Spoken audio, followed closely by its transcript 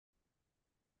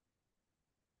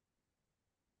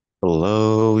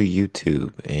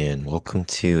YouTube, and welcome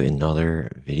to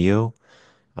another video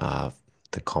of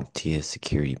the CompTIA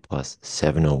Security Plus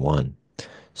 701.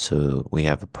 So we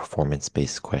have a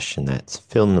performance-based question that's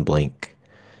fill in the blank,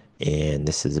 and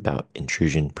this is about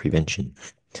intrusion prevention.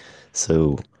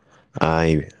 So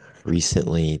I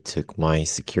recently took my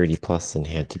Security Plus and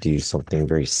had to do something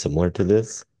very similar to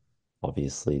this.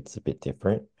 Obviously, it's a bit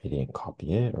different. I didn't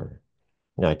copy it, or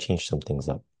I changed some things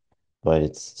up, but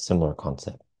it's similar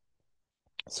concept.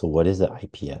 So what is the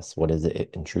IPS? What is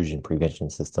the intrusion prevention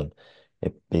system?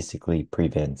 It basically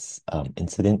prevents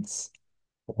incidents,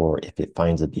 or if it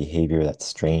finds a behavior that's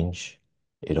strange,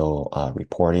 it'll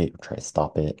report it or try to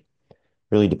stop it.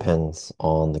 Really depends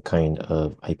on the kind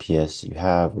of IPS you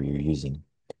have or you're using.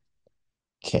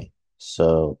 Okay,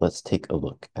 so let's take a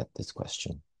look at this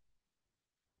question.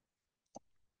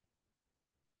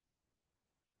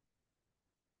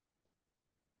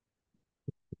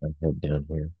 I head down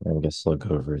here. I guess I'll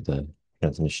go over the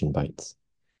transmission bytes.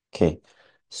 Okay,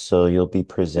 so you'll be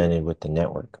presented with the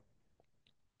network.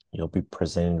 You'll be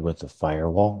presented with a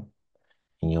firewall,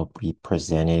 and you'll be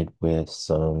presented with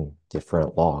some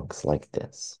different logs like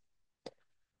this.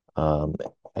 Um,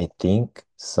 I think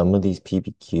some of these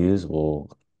PBQs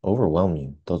will overwhelm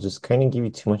you. They'll just kind of give you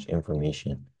too much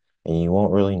information and you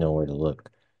won't really know where to look.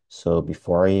 So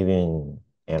before I even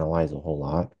analyze a whole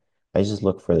lot, I just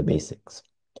look for the basics.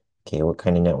 Okay, what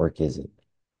kind of network is it?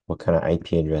 What kind of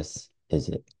IP address is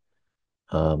it?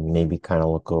 Maybe kind of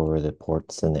look over the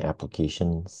ports and the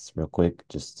applications real quick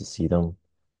just to see them.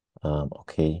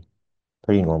 Okay,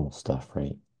 pretty normal stuff,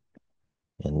 right?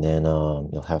 And then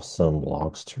you'll have some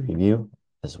logs to review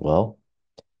as well.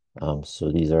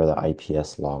 So these are the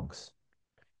IPS logs.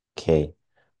 Okay,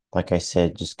 like I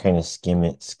said, just kind of skim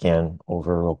it, scan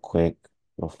over real quick,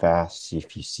 real fast, see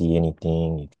if you see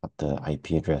anything. You've got the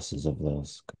IP addresses of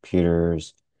those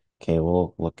computers. Okay,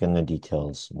 we'll look in the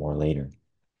details more later.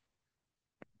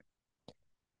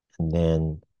 And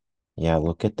then, yeah,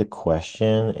 look at the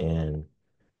question and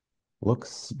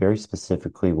looks very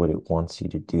specifically what it wants you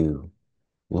to do.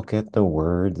 Look at the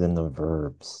words and the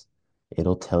verbs.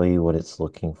 It'll tell you what it's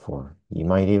looking for. You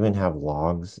might even have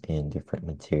logs in different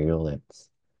material that's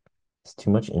it's too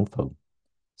much info.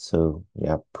 So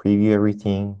yeah, preview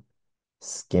everything,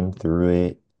 skim through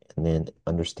it, and then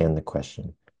understand the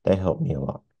question. That helped me a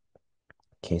lot.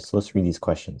 Okay, so let's read these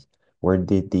questions. Where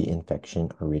did the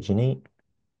infection originate?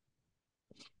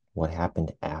 What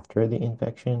happened after the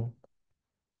infection?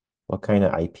 What kind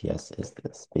of IPS is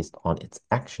this based on its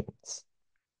actions?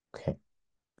 Okay.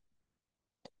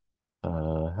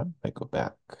 How do I go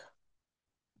back?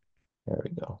 There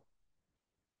we go.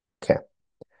 Okay.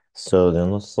 So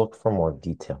then let's look for more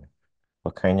detail.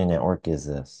 What kind of network is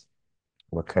this?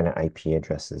 What kind of IP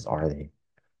addresses are they?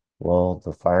 Well,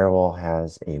 the firewall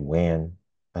has a WAN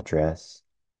address,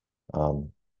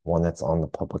 um, one that's on the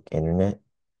public internet,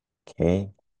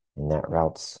 okay? And that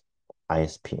routes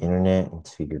ISP internet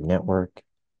into your network.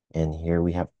 And here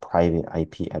we have private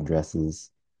IP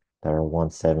addresses that are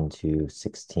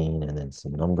 172.16 and then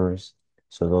some numbers.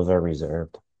 So those are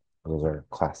reserved. Those are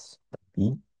class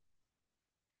B,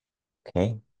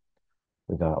 okay?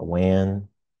 We got WAN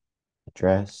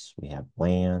address, we have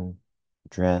LAN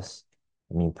address.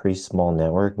 I mean, pretty small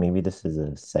network. Maybe this is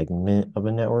a segment of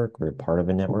a network or a part of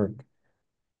a network.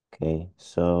 Okay,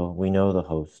 so we know the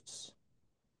hosts,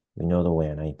 we know the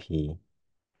WAN IP.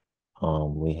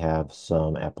 We have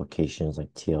some applications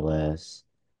like TLS,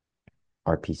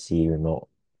 RPC, remote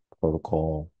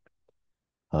protocol,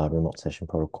 remote session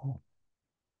protocol,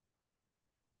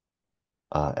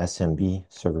 SMB,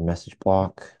 server message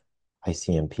block,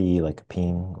 ICMP, like a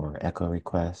ping or echo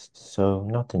request. So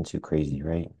nothing too crazy,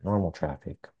 right? Normal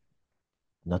traffic.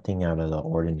 Nothing out of the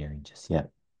ordinary just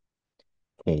yet.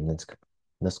 Okay, let's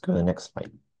go to the next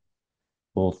slide.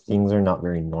 Well, things are not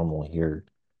very normal here.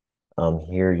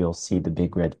 Here you'll see the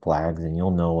big red flags and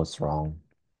you'll know what's wrong.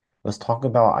 Let's talk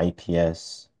about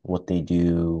IPS, what they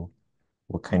do,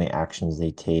 what kind of actions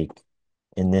they take.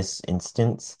 In this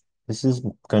instance, this is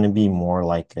going to be more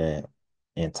like a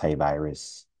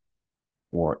antivirus,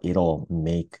 or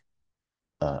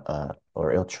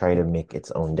or it'll try to make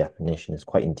its own definition. It's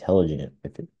quite intelligent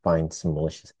if it finds some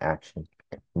malicious action.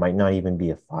 It might not even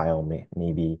be a file,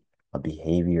 maybe a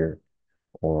behavior,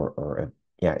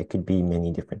 yeah, it could be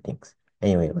many different things.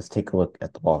 Anyway, let's take a look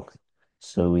at the logs.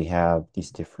 So we have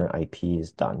these different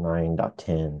IPs, .9,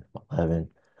 .10, 11,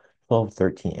 12,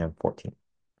 13, and 14.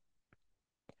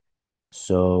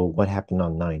 So what happened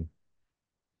on 9?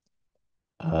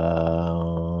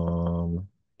 Um,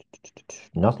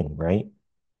 Nothing, right?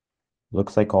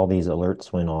 Looks like all these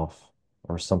alerts went off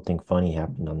or something funny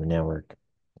happened on the network.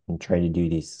 and try to do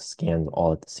these scans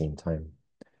all at the same time.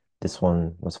 This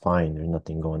one was fine. There's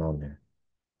nothing going on there.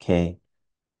 Okay.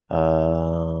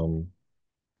 Um,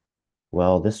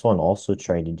 well, this one also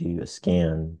tried to do a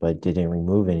scan, but didn't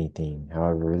remove anything.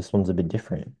 However, this one's a bit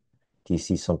different. Do you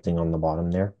see something on the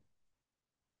bottom there?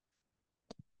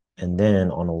 And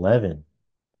then on 11,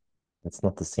 that's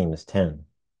not the same as 10.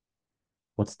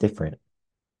 What's different?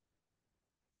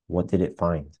 What did it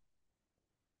find?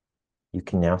 You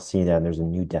can now see that there's a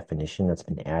new definition that's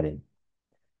been added.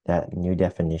 That new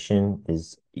definition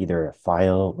is either a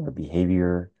file or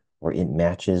behavior, or it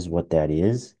matches what that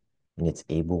is, and it's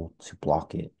able to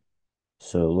block it.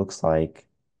 So it looks like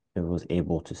it was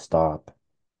able to stop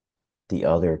the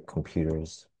other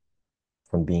computers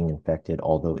from being infected,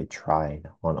 although it tried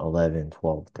on 11,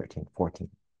 12, 13, 14.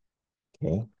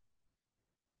 Okay.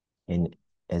 And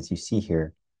as you see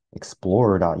here,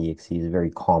 explorer.exe is a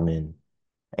very common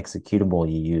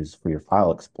executable you use for your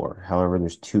file explorer. However,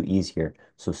 there's two E's here.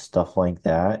 So stuff like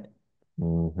that,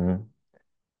 naughty,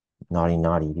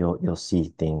 naughty, you'll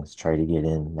see things try to get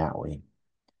in that way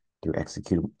through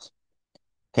executables.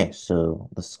 Okay, so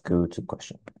let's go to the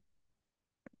question.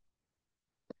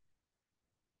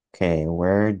 Okay,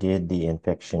 where did the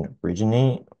infection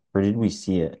originate? Where did we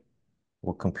see it?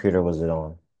 What computer was it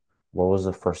on? What was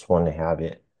the first one to have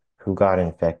it? Who got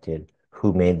infected?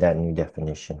 Who made that new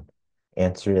definition?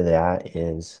 Answer to that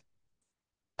is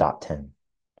dot 10.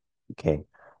 Okay,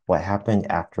 what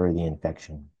happened after the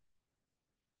infection?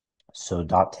 So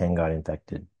dot 10 got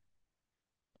infected.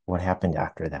 What happened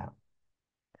after that?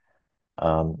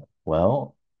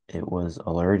 Well, it was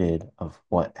alerted of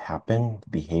what happened, the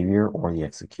behavior or the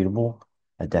executable.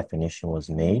 A definition was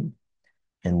made,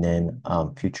 and then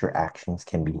future actions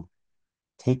can be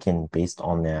taken based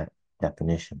on that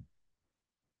definition.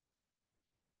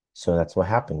 So that's what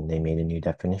happened. They made a new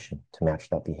definition to match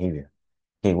that behavior.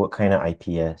 Okay, what kind of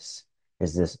IPS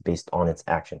is this based on its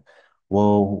action?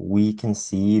 Well, we can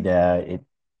see that it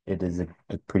is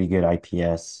a pretty good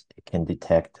IPS. It can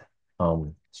detect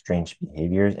strange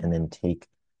behaviors and then take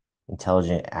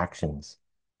intelligent actions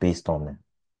based on that.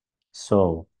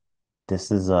 So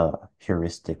this is a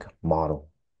heuristic model,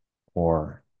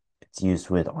 or it's used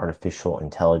with artificial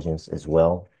intelligence as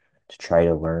well to try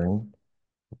to learn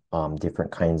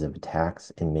different kinds of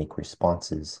attacks and make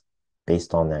responses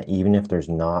based on that, even if there's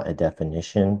not a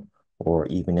definition, or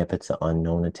even if it's an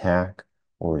unknown attack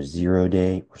or a 0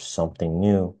 day or something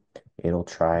new, it'll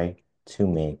try to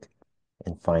make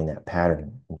and find that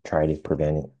pattern and try to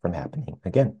prevent it from happening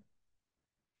again.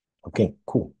 Okay,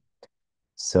 cool.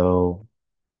 So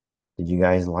did you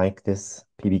guys like this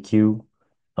PBQ?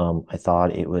 I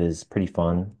thought it was pretty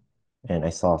fun, and I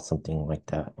saw something like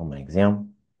that on my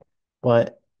exam,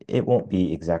 but it won't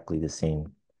be exactly the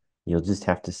same. You'll just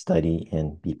have to study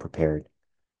and be prepared.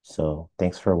 So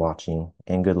thanks for watching,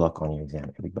 and good luck on your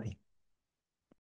exam, everybody.